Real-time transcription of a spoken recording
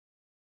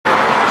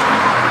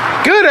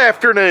Good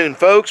afternoon,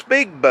 folks.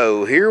 Big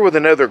Bo here with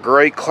another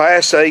great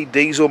Class A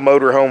diesel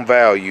motorhome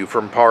value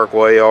from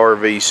Parkway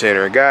RV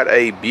Center. Got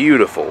a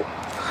beautiful,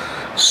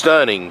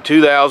 stunning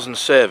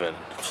 2007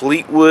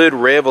 Fleetwood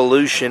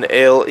Revolution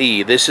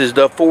LE. This is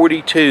the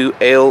 42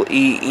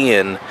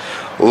 LEN,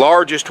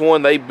 largest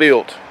one they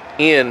built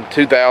in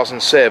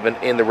 2007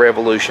 in the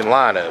Revolution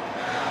lineup.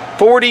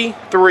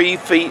 43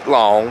 feet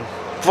long,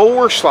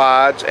 4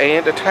 slides,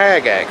 and a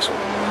tag axle.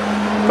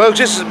 Folks,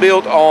 this is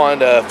built on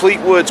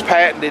Fleetwood's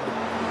patented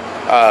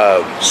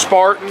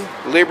Spartan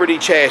Liberty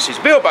chassis.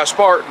 Built by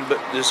Spartan, but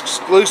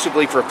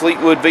exclusively for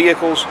Fleetwood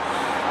vehicles.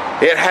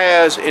 It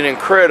has an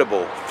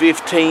incredible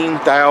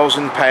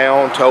 15,000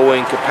 pound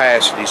towing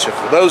capacity. So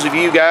for those of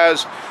you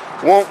guys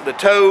wanting to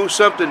tow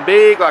something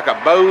big like a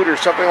boat or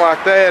something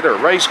like that, or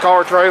a race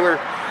car trailer,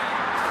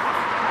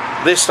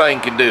 this thing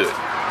can do it.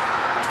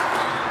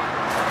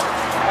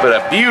 But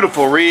a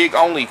beautiful rig,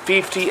 only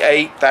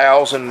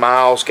 58,000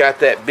 miles. Got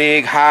that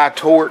big high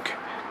torque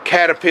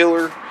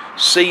Caterpillar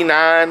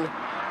C9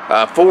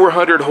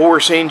 400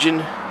 horse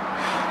engine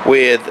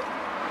with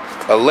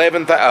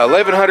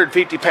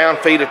 1,150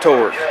 pound-feet of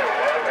torque.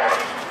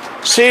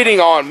 Sitting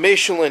on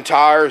Michelin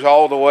tires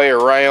all the way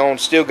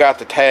around. Still got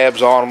the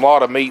tabs on them. A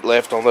lot of meat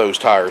left on those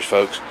tires,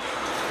 folks.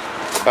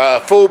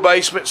 Full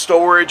basement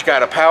storage.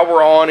 Got a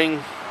power awning,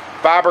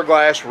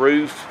 fiberglass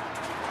roof.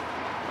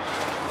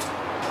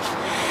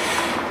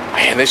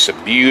 Man, this is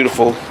a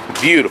beautiful,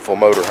 beautiful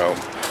motorhome.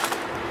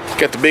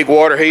 Got the big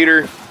water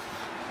heater.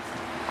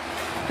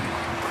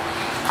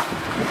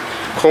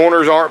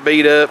 Corners aren't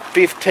beat up.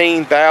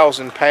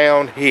 15,000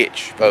 pound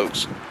hitch,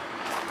 folks.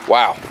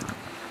 Wow.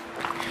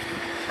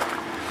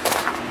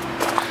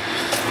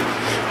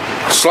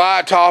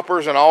 Slide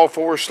toppers and all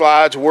 4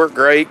 slides work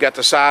great. Got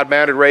the side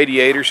mounted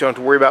radiator, so you don't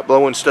have to worry about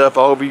blowing stuff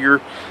all over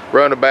your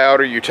runabout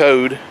or your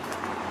Toad.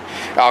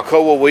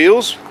 Alcoa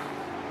wheels.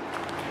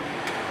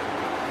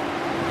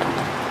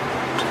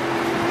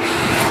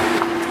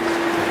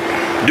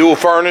 Dual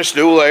furnace,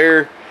 dual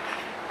air.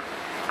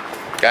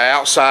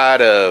 Got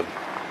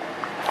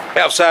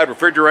outside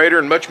refrigerator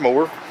and much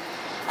more.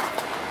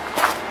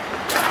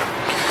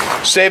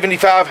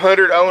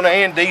 7500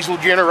 Onan diesel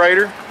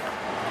generator.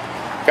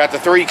 Got the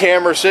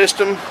 3-camera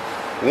system,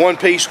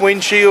 1-piece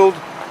windshield.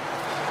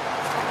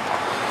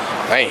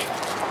 Man.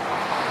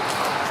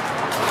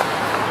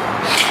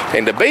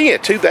 And to be a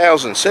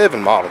 2007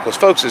 model, because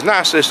folks, as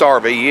nice as this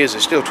RV is,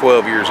 it's still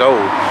 12 years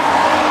old.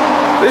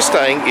 This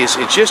thing it's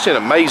just in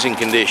amazing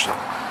condition.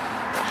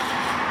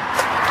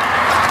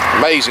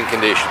 Amazing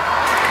condition.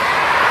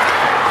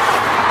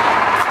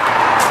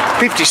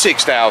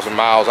 56,000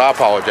 miles. I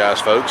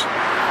apologize, folks.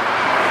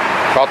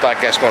 Don't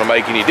think that's going to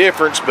make any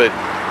difference, but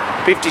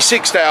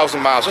 56,000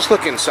 miles. Let's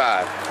look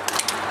inside.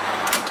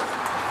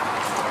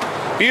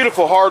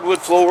 Beautiful hardwood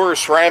floor,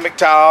 ceramic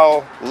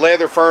tile,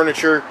 leather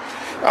furniture.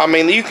 I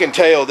mean, you can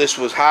tell this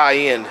was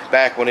high-end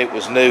back when it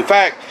was new. In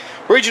fact,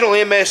 original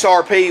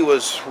MSRP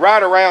was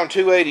right around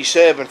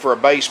 $287 for a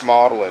base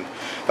model, and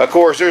of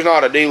course there's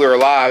not a dealer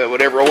alive that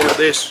would ever order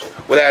this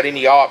without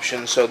any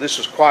options, so this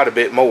was quite a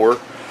bit more.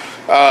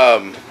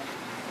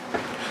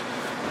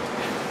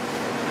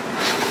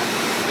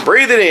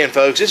 Breathe it in,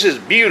 folks. This is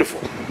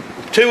beautiful.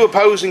 2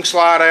 opposing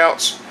slide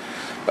outs,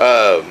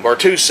 or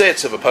 2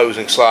 sets of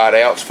opposing slide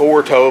outs,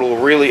 4 total.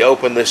 Really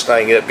open this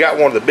thing up. Got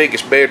one of the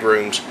biggest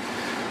bedrooms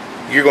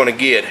you're going to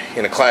get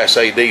in a Class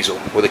A diesel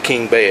with a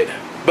king bed.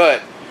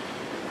 But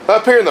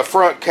up here in the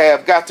front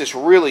cab, got this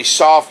really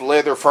soft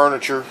leather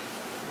furniture.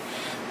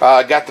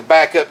 Got the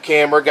backup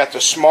camera, got the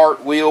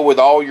smart wheel with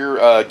all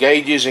your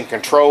gauges and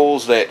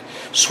controls that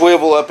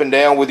swivel up and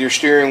down with your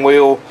steering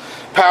wheel.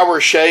 Power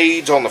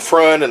shades on the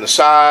front and the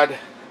side.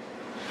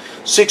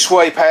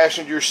 6-way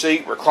passenger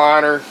seat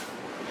recliner.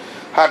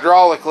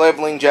 Hydraulic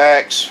leveling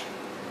jacks.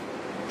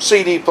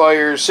 CD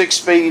players,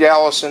 6-speed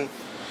Allison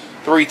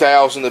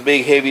 3000, the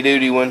big heavy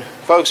duty one.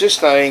 Folks, this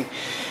thing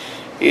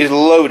is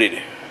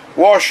loaded.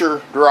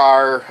 Washer,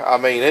 dryer, I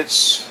mean,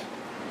 it's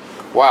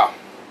wow.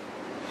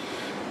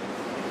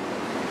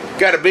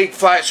 Got a big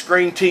flat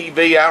screen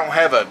TV. I don't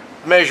have a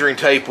measuring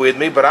tape with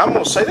me, but I'm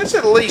going to say that's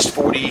at least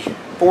 40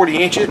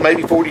 inches,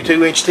 maybe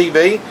 42-inch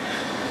TV.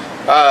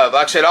 Like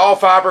I said, all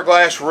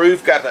fiberglass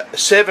roof. Got the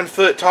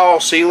 7-foot tall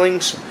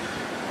ceilings.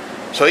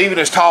 So even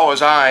as tall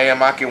as I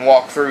am, I can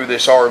walk through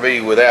this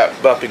RV without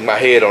bumping my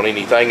head on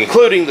anything,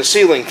 including the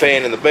ceiling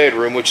fan in the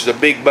bedroom, which is a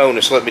big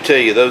bonus, let me tell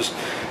you.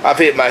 I've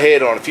hit my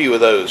head on a few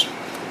of those.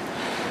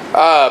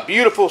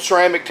 Beautiful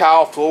ceramic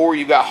tile floor.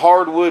 You've got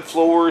hardwood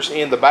floors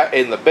in the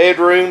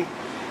bedroom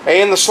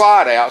and the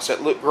slide outs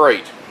that look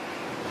great.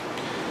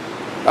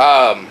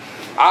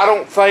 I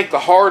don't think the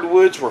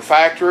hardwoods were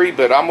factory,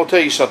 but I'm gonna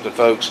tell you something,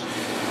 folks.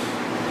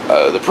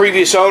 The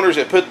previous owners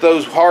that put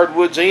those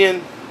hardwoods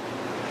in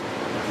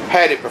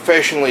had it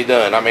professionally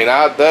done. I mean,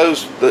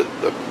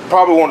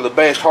 probably one of the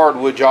best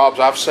hardwood jobs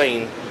I've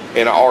seen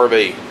in an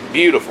RV.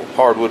 Beautiful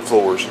hardwood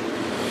floors.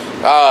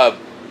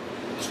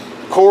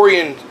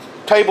 Corian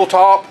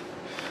tabletop,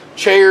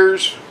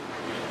 chairs.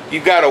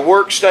 You've got a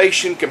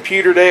workstation,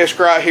 computer desk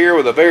right here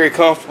with a very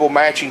comfortable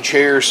matching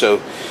chair. So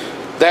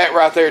That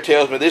right there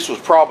tells me this was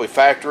probably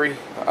factory,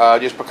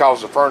 just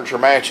because the furniture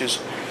matches.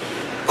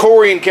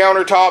 Corian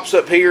countertops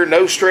up here,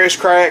 no stress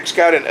cracks,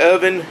 got an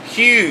oven,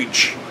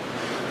 huge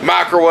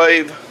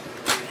microwave,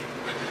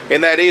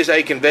 and that is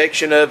a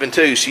convection oven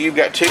too. So you've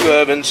got 2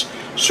 ovens,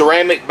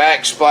 ceramic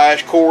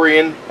backsplash,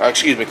 Corian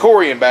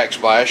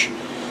backsplash,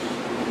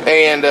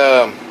 and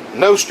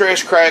no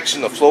stress cracks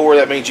in the floor.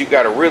 That means you've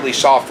got a really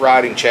soft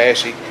riding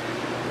chassis.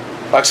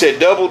 Like I said,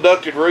 double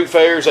ducted roof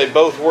airs, they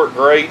both work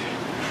great.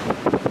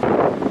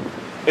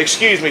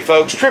 Excuse me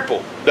folks,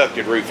 triple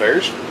ducted roof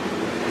airs.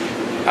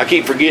 I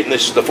keep forgetting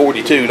this is the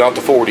 42, not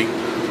the 40.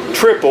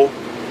 Triple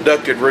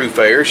ducted roof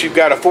airs. You've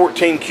got a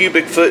 14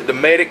 cubic foot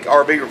Dometic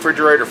RV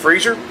refrigerator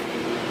freezer.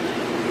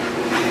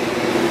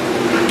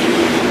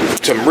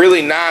 Some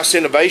really nice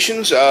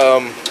innovations.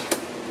 Slide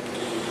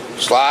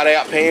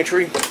out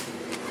pantry.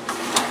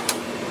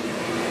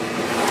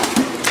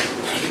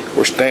 Of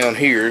course, down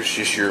here is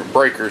just your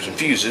breakers and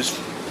fuses,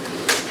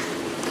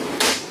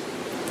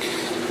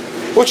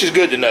 which is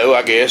good to know,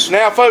 I guess.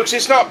 Now, folks,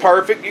 it's not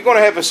perfect. You're going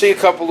to have to see a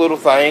couple little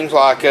things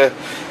like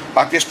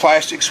this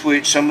plastic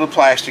switch. Some of the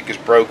plastic is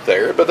broke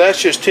there, but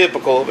that's just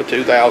typical of a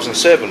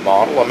 2007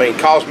 model. I mean,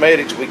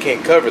 cosmetics, we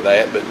can't cover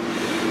that,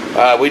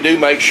 but we do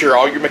make sure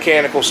all your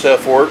mechanical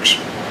stuff works.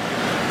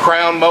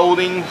 Crown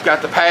molding,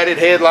 got the padded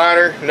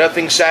headliner,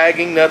 nothing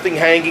sagging, nothing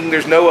hanging.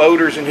 There's no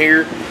odors in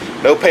here.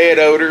 No pet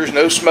odors,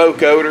 no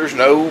smoke odors,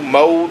 no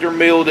mold or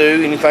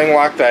mildew, anything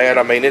like that.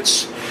 I mean,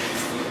 it's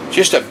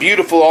just a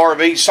beautiful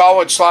RV.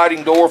 Solid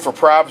sliding door for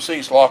privacy.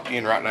 It's locked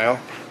in right now.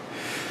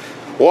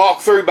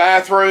 Walk-through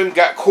bathroom.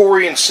 Got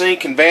Corian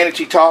sink and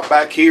vanity top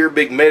back here.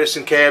 Big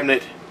medicine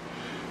cabinet.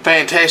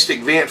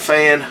 Fantastic vent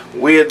fan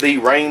with the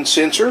rain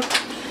sensor.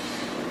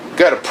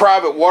 Got a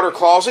private water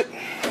closet.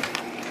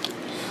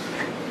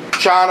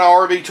 China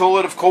RV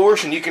toilet, of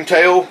course, and you can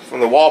tell from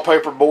the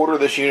wallpaper border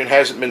this unit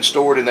hasn't been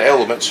stored in the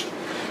elements.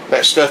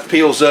 That stuff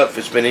peels up if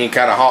it's been any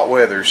kind of hot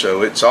weather,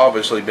 so it's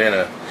obviously been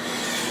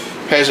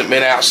hasn't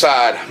been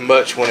outside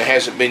much when it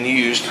hasn't been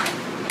used.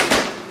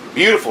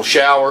 Beautiful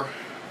shower.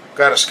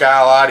 Got a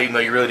skylight, even though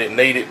you really didn't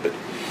need it, but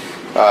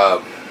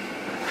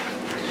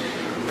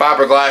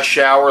fiberglass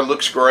shower,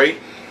 looks great.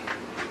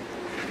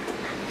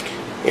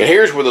 And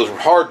here's where those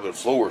hardwood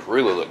floors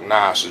really look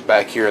nice, is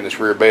back here in this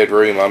rear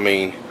bedroom. I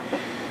mean,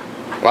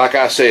 like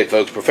I said,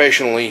 folks,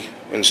 professionally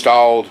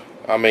installed.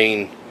 I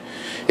mean,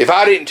 if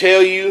I didn't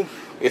tell you,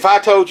 if I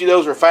told you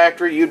those were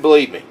factory, you'd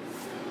believe me,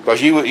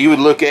 because you would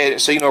look at it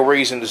and see no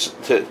reason to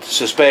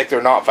suspect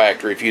they're not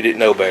factory if you didn't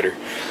know better.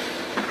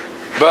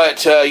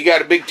 But you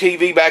got a big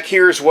TV back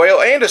here as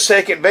well, and a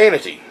second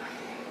vanity.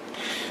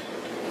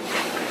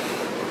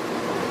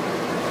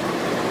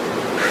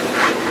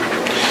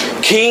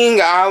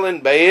 King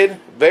Island bed,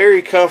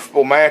 very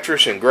comfortable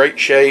mattress, in great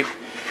shape.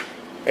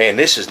 And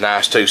this is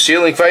nice too.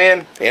 Ceiling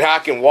fan, and I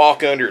can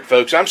walk under it,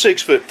 folks. I'm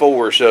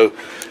 6'4", so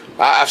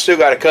I've still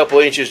got a couple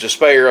inches to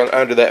spare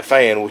under that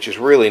fan, which is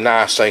really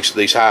nice thanks to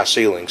these high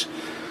ceilings.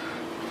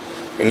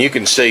 And you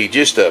can see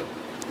just a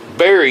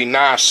very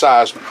nice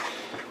size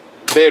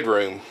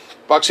bedroom.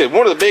 Like I said,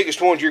 one of the biggest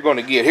ones you're going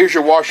to get. Here's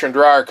your washer and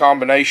dryer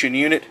combination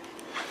unit.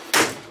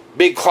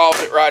 Big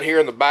closet right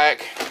here in the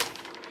back.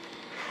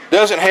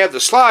 Doesn't have the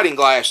sliding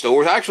glass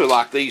doors. I actually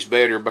like these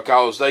better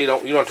because you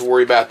don't have to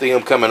worry about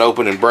them coming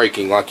open and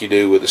breaking like you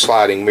do with the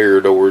sliding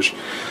mirror doors.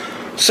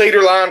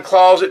 Cedar line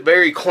closet,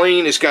 very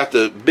clean. It's got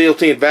the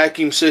built-in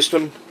vacuum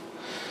system.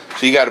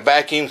 So you got a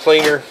vacuum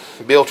cleaner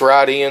built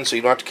right in, so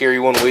you don't have to carry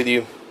one with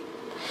you.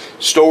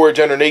 Storage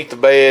underneath the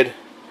bed.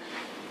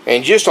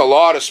 And just a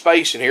lot of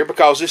space in here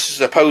because this is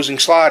opposing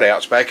slide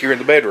outs back here in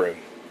the bedroom.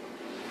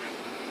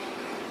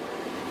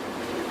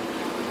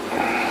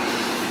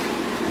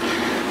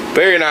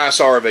 Very nice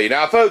RV.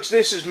 Now, folks,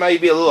 this is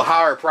maybe a little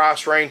higher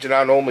price range than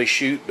I normally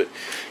shoot, but,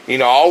 you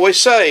know, I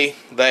always say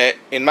that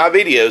in my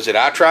videos that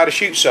I try to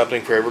shoot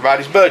something for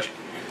everybody's budget.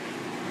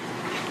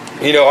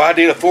 You know, I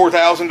did a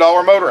 $4,000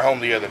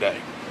 motorhome the other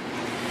day.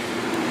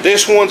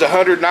 This one's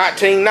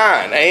 $119,900,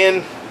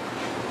 and,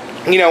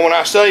 you know, when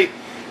I say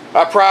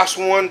I price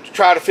one to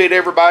try to fit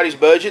everybody's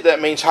budget, that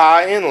means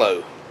high and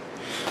low.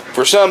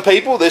 For some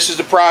people, this is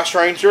the price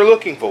range they're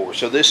looking for,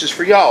 so this is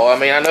for y'all. I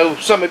mean, I know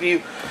some of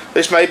you,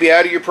 this may be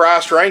out of your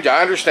price range.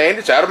 I understand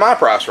it's out of my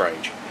price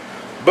range.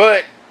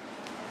 But,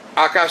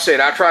 like I said,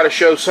 I try to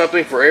show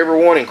something for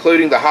everyone,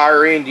 including the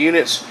higher end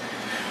units.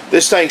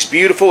 This thing's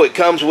beautiful. It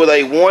comes with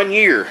a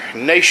 1-year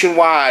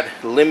nationwide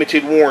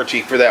limited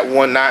warranty for that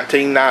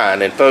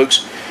 $119,900. And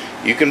folks,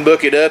 you can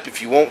book it up if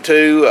you want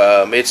to.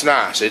 It's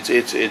nice.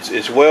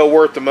 It's well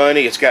worth the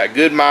money. It's got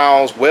good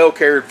miles, well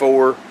cared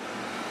for.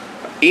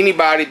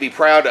 Anybody be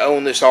proud to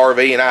own this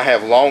RV, and I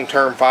have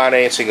long-term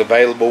financing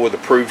available with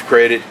approved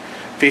credit.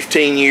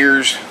 15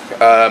 years,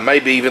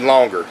 maybe even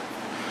longer,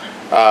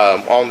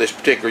 on this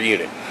particular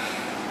unit.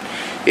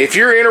 If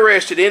you're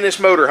interested in this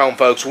motorhome,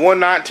 folks,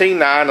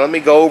 $119,900. Let me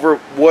go over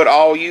what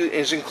all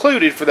is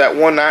included for that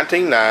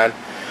 $119,900.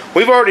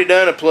 We've already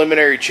done a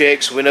preliminary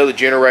check, so we know the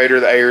generator,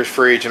 the airs,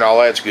 fridge, and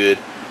all that's good.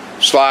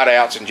 slide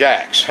outs and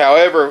jacks.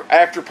 However,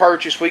 after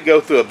purchase, we go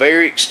through a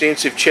very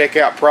extensive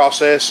checkout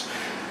process.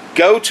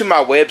 Go to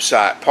my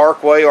website,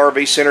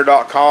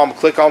 parkwayrvcenter.com,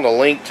 click on the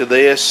link to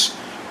this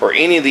or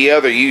any of the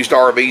other used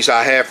RVs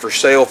I have for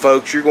sale,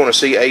 folks. You're going to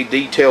see a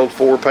detailed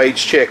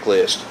 4-page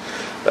checklist.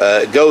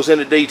 It goes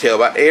into detail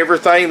about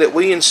everything that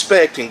we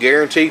inspect and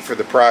guarantee for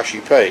the price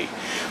you pay.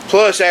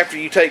 Plus, after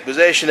you take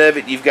possession of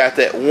it, you've got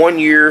that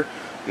 1-year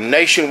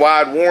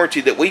nationwide warranty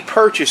that we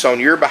purchase on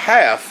your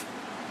behalf.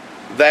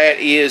 That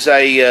is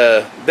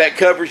that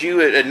covers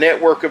you at a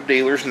network of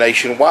dealers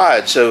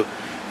nationwide. So,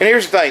 and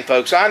here's the thing,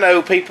 folks. I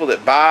know people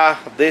that buy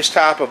this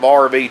type of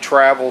RV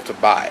travel to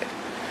buy it.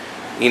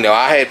 You know,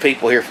 I had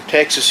people here from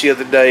Texas the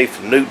other day,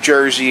 from New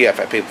Jersey. I've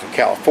had people from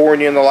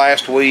California in the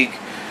last week.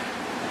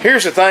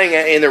 Here's the thing.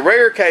 In the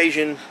rare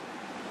occasion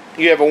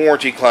you have a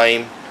warranty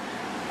claim,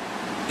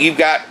 you've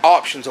got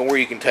options on where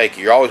you can take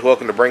it. You're always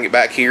welcome to bring it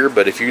back here,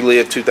 but if you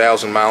live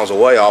 2,000 miles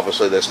away,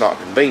 obviously that's not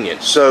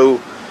convenient. So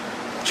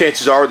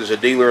chances are there's a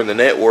dealer in the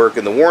network,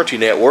 in the warranty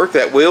network,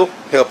 that will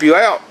help you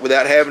out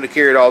without having to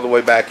carry it all the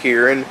way back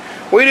here. And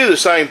we do the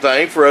same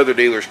thing for other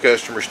dealers'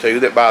 customers too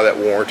that buy that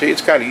warranty.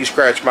 It's kind of you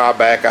scratch my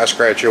back, I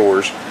scratch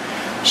yours.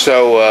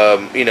 So,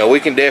 you know, we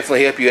can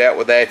definitely help you out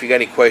with that if you got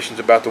any questions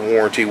about the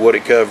warranty, what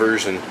it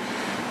covers, and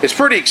it's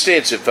pretty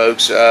extensive,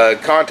 folks.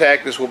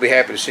 Contact us. We'll be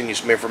happy to send you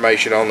some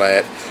information on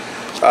that.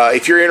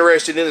 If you're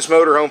interested in this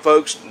motorhome,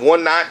 folks,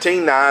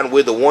 $119,900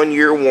 with a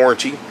 1-year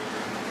warranty.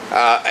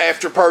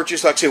 After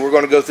purchase, like I said, we're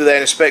going to go through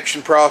that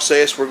inspection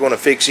process. We're going to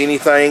fix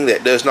anything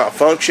that does not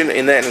function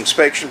in that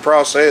inspection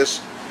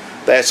process.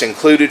 That's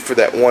included for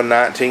that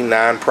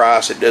 $119,900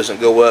 price. It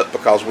doesn't go up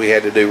because we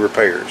had to do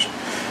repairs.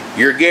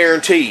 You're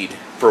guaranteed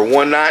for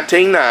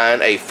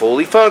 $119,900 a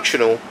fully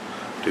functional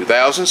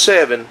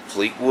 2007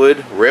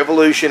 Fleetwood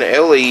Revolution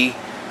LE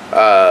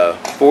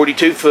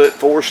 42-foot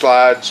 4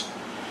 slides,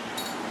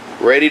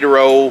 ready to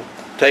roll.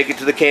 Take it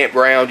to the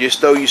campground. Just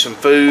throw you some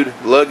food,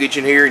 luggage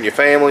in here, and your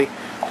family.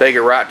 Take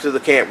it right to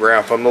the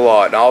campground from the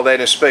lot. And all that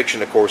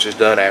inspection, of course, is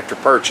done after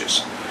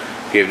purchase.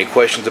 If you have any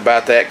questions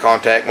about that,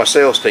 contact my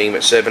sales team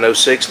at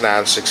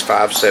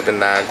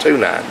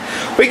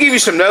 706-965-7929. We give you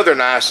some other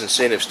nice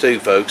incentives too,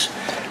 folks.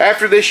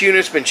 After this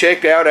unit's been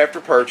checked out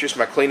after purchase,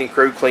 my cleaning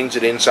crew cleans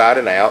it inside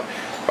and out.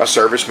 My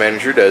service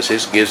manager gives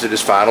it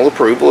his final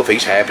approval. If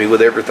he's happy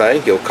with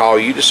everything, he'll call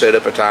you to set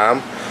up a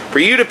time for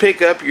you to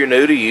pick up your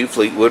new-to-you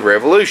Fleetwood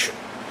Revolution.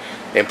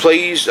 And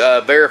please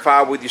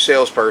verify with your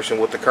salesperson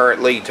what the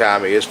current lead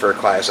time is for a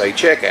Class A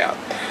checkout.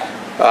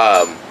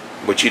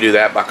 But you do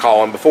that by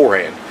calling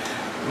beforehand.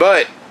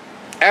 But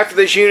after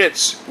this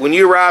unit's, when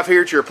you arrive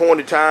here at your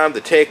appointed time,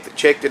 the tech that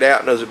checked it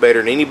out knows it better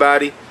than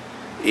anybody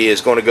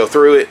is going to go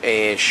through it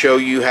and show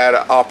you how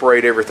to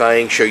operate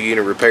everything, show you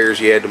any repairs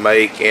you had to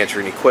make, answer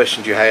any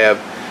questions you have,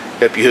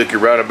 help you hook your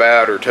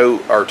runabout or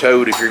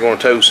towed if you're going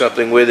to tow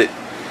something with it.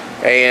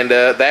 And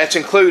that's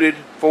included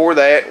for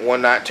that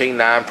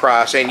 $119,900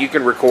 price, and you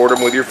can record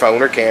them with your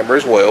phone or camera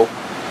as well.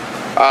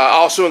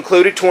 Also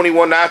included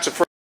 21 nights of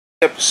free,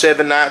 up to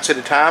 7 nights at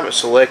a time at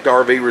select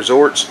RV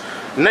resorts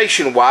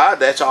nationwide.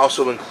 That's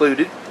also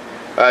included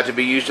to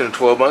be used in a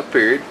 12-month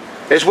period,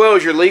 as well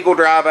as your legal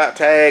drive-out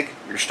tag,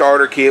 your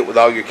starter kit with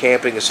all your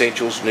camping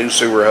essentials, new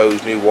sewer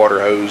hose, new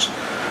water hose,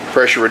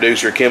 pressure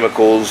reducer,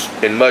 chemicals,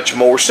 and much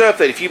more. Stuff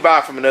that if you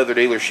buy from another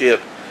dealership,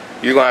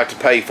 you're going to have to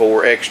pay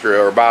for extra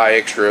or buy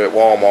extra at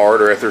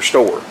Walmart or at their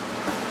store.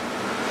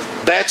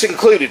 That's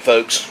included,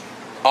 folks.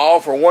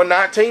 All for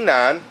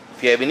 $119,900.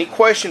 If you have any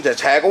questions,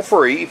 that's haggle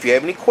free. If you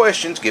have any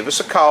questions, give us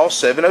a call,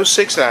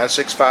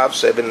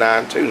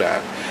 706-965-7929.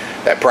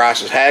 That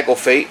price is haggle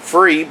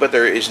free, but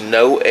there is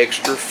no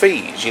extra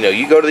fees. You know,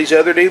 you go to these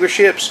other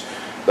dealerships,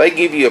 they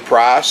give you a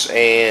price,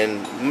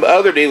 and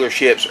other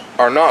dealerships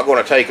are not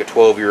going to take a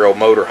 12-year-old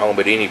motorhome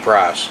at any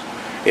price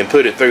and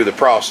put it through the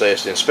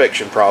process, the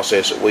inspection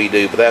process that we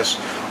do. But that's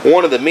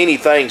one of the many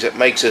things that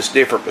makes us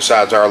different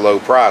besides our low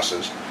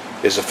prices,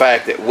 is the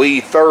fact that we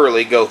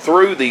thoroughly go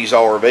through these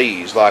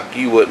RVs like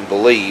you wouldn't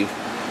believe.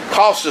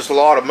 Costs us a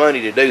lot of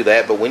money to do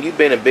that, but when you've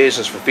been in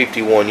business for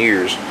 51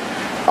 years,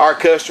 our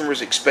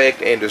customers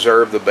expect and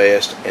deserve the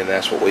best, and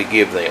that's what we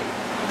give them.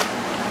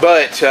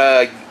 But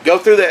go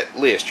through that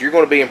list. You're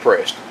going to be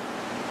impressed.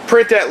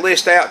 Print that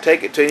list out,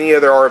 take it to any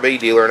other RV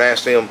dealer, and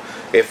ask them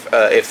if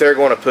they're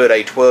going to put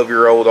a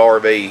 12-year-old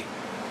RV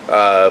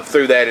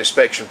through that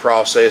inspection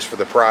process for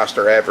the price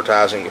they're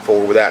advertising it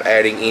for without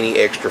adding any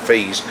extra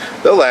fees.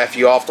 They'll laugh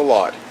you off the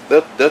lot.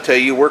 They'll tell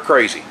you we're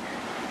crazy.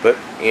 But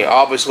you know,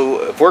 obviously,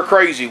 if we're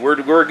crazy,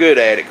 we're good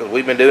at it because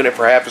we've been doing it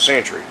for half a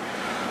century.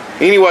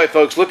 Anyway,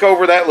 folks, look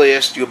over that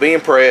list. You'll be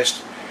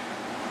impressed.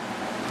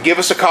 Give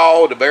us a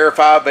call to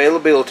verify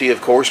availability,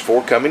 of course,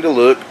 before coming to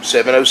look.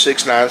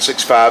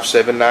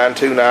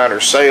 706-965-7929 or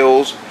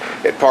sales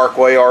at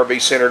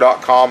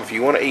parkwayrvcenter.com if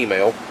you want to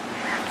email.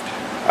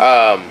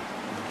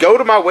 Go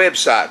to my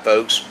website,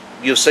 folks.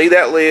 You'll see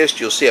that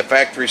list. You'll see a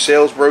factory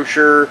sales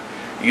brochure.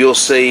 You'll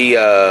see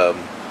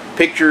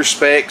pictures,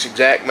 specs,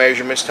 exact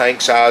measurements,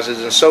 tank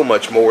sizes, and so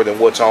much more than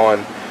what's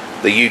on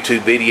the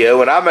YouTube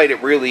video. And I made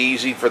it really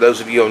easy for those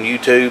of you on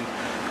YouTube.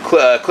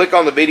 click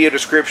on the video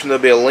description.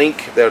 There'll be a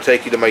link that'll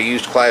take you to my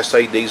used Class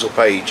A diesel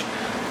page.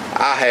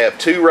 I have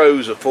 2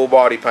 rows of full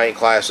body paint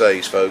Class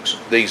A's, folks,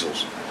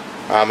 diesels.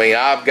 I mean,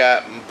 I've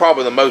got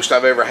probably the most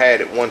I've ever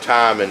had at one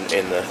time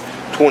in the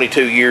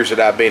 22 years that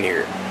I've been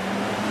here.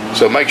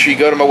 So make sure you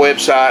go to my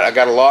website. I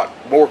got a lot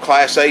more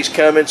Class A's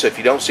coming, so if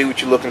you don't see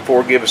what you're looking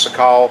for, give us a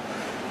call.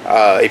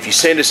 If you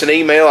send us an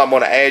email, I'm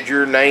going to add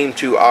your name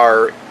to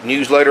our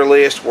newsletter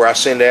list where I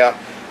send out,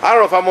 I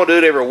don't know if I'm going to do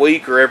it every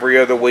week or every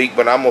other week,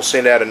 but I'm going to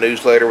send out a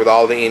newsletter with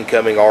all the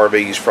incoming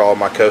RVs for all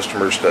my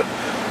customers to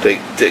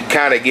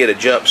kind of get a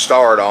jump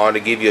start on, to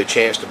give you a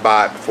chance to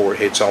buy it before it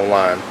hits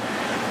online.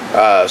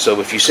 So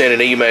if you send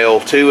an email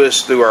to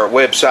us through our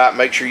website,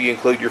 make sure you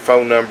include your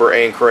phone number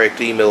and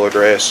correct email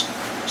address,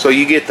 so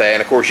you get that.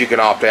 And of course, you can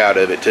opt out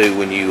of it too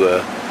when you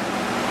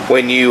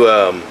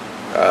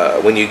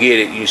get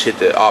it. You just hit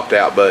the opt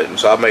out button.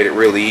 So I've made it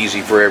really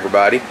easy for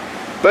everybody.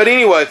 But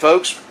anyway,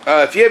 folks,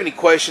 if you have any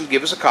questions,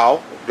 give us a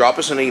call. Drop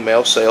us an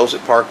email,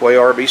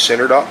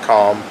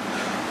 sales@parkwayRVcenter.com.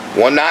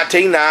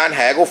 119.9,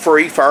 haggle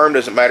free, firm.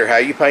 Doesn't matter how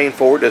you're paying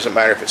for it. Doesn't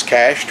matter if it's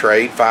cash,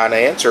 trade,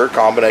 finance, or a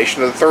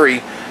combination of the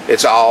 3.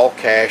 It's all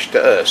cash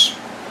to us.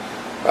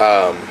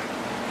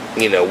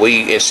 You know,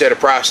 we, instead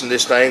of pricing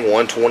this thing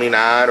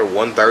 $129 or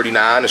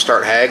 $139 and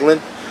start haggling,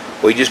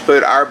 we just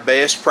put our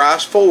best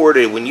price forward.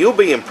 And when you'll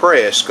be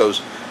impressed,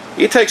 because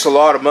it takes a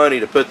lot of money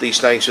to put these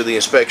things through the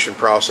inspection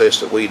process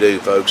that we do,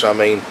 folks. I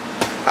mean,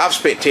 I've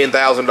spent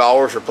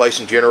 $10,000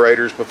 replacing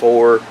generators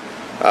before,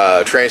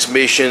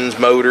 transmissions,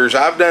 motors.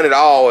 I've done it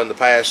all in the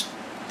past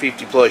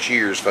 50 plus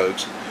years,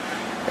 folks.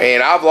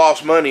 And I've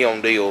lost money on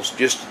deals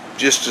just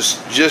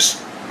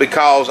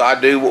because I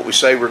do what we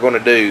say we're going to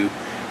do,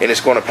 and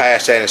it's going to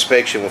pass that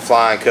inspection with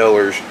flying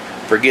colors.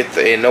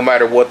 And no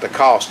matter what the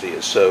cost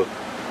is. So,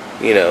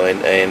 you know,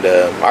 and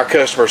our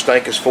customers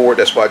thank us for it.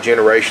 That's why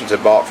generations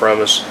have bought from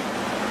us.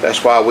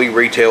 That's why we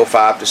retail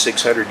 500 to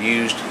 600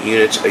 used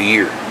units a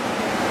year.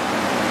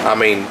 I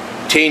mean,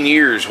 10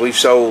 years we've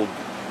sold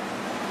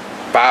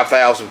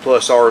 5,000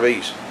 plus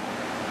RVs.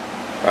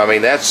 I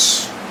mean,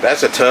 that's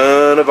a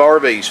ton of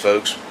RVs,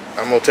 folks.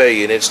 I'm gonna tell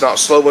you, and it's not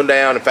slowing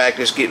down. In fact,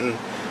 it's getting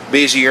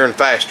busier and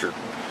faster.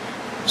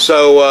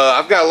 So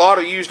I've got a lot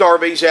of used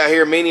RVs out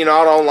here, many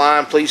not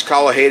online. Please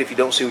call ahead if you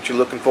don't see what you're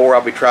looking for. I'll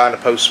be trying to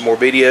post some more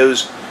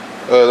videos.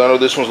 I know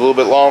this one's a little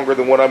bit longer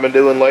than what I've been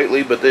doing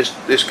lately, but this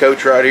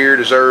coach right here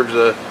deserves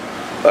a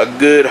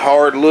good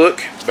hard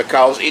look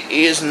because it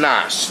is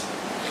nice.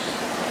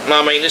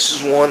 I mean, this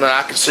is one that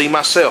I could see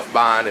myself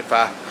buying if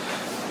of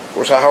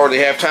course I hardly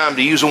have time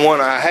to use the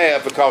one I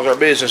have because our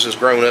business has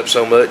grown up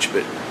so much,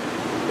 but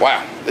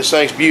wow, this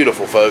thing's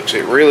beautiful, folks.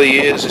 It really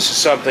is. This is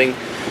something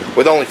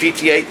with only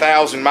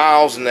 58,000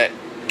 miles and that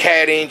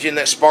cat engine,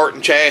 that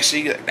Spartan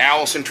chassis, that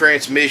Allison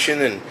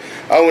transmission, and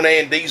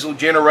Onan diesel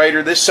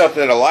generator. This is something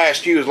that'll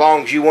last you as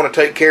long as you want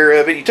to take care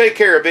of it. You take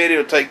care of it,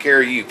 it'll take care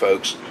of you,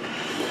 folks.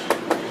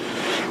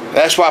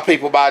 That's why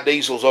people buy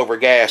diesels over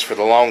gas, for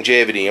the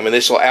longevity. I mean,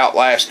 this will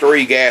outlast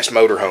 3 gas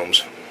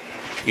motorhomes.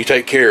 You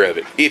take care of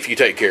it, if you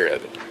take care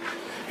of it.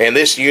 And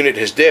this unit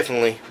has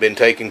definitely been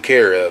taken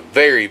care of.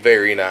 Very,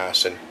 very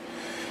nice. And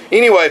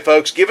anyway,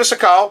 folks, give us a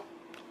call.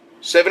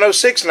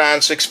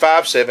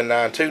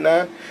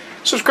 706-965-7929.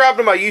 Subscribe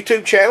to my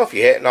YouTube channel if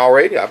you hadn't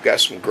already. I've got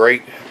some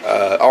great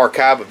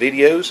archive of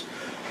videos.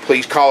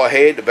 Please call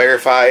ahead to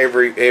verify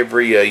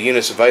every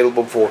unit's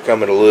available before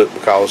coming to look,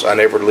 because I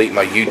never delete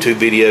my YouTube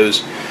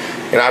videos,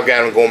 and I've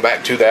got them going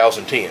back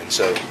 2010.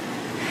 So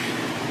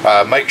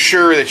make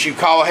sure that you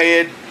call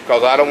ahead,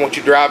 because I don't want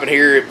you driving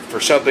here for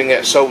something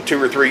that sold 2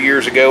 or 3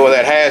 years ago.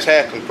 That has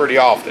happened pretty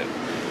often.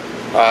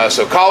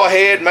 So call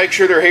ahead, make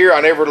sure they're here. I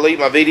never delete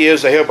my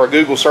videos. They help our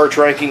Google search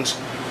rankings.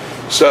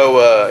 So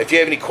if you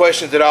have any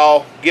questions at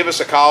all, give us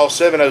a call,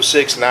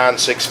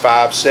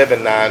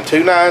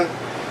 706-965-7929.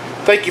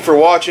 Thank you for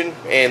watching,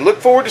 and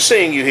look forward to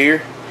seeing you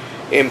here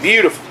in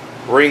beautiful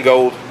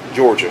Ringgold,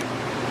 Georgia.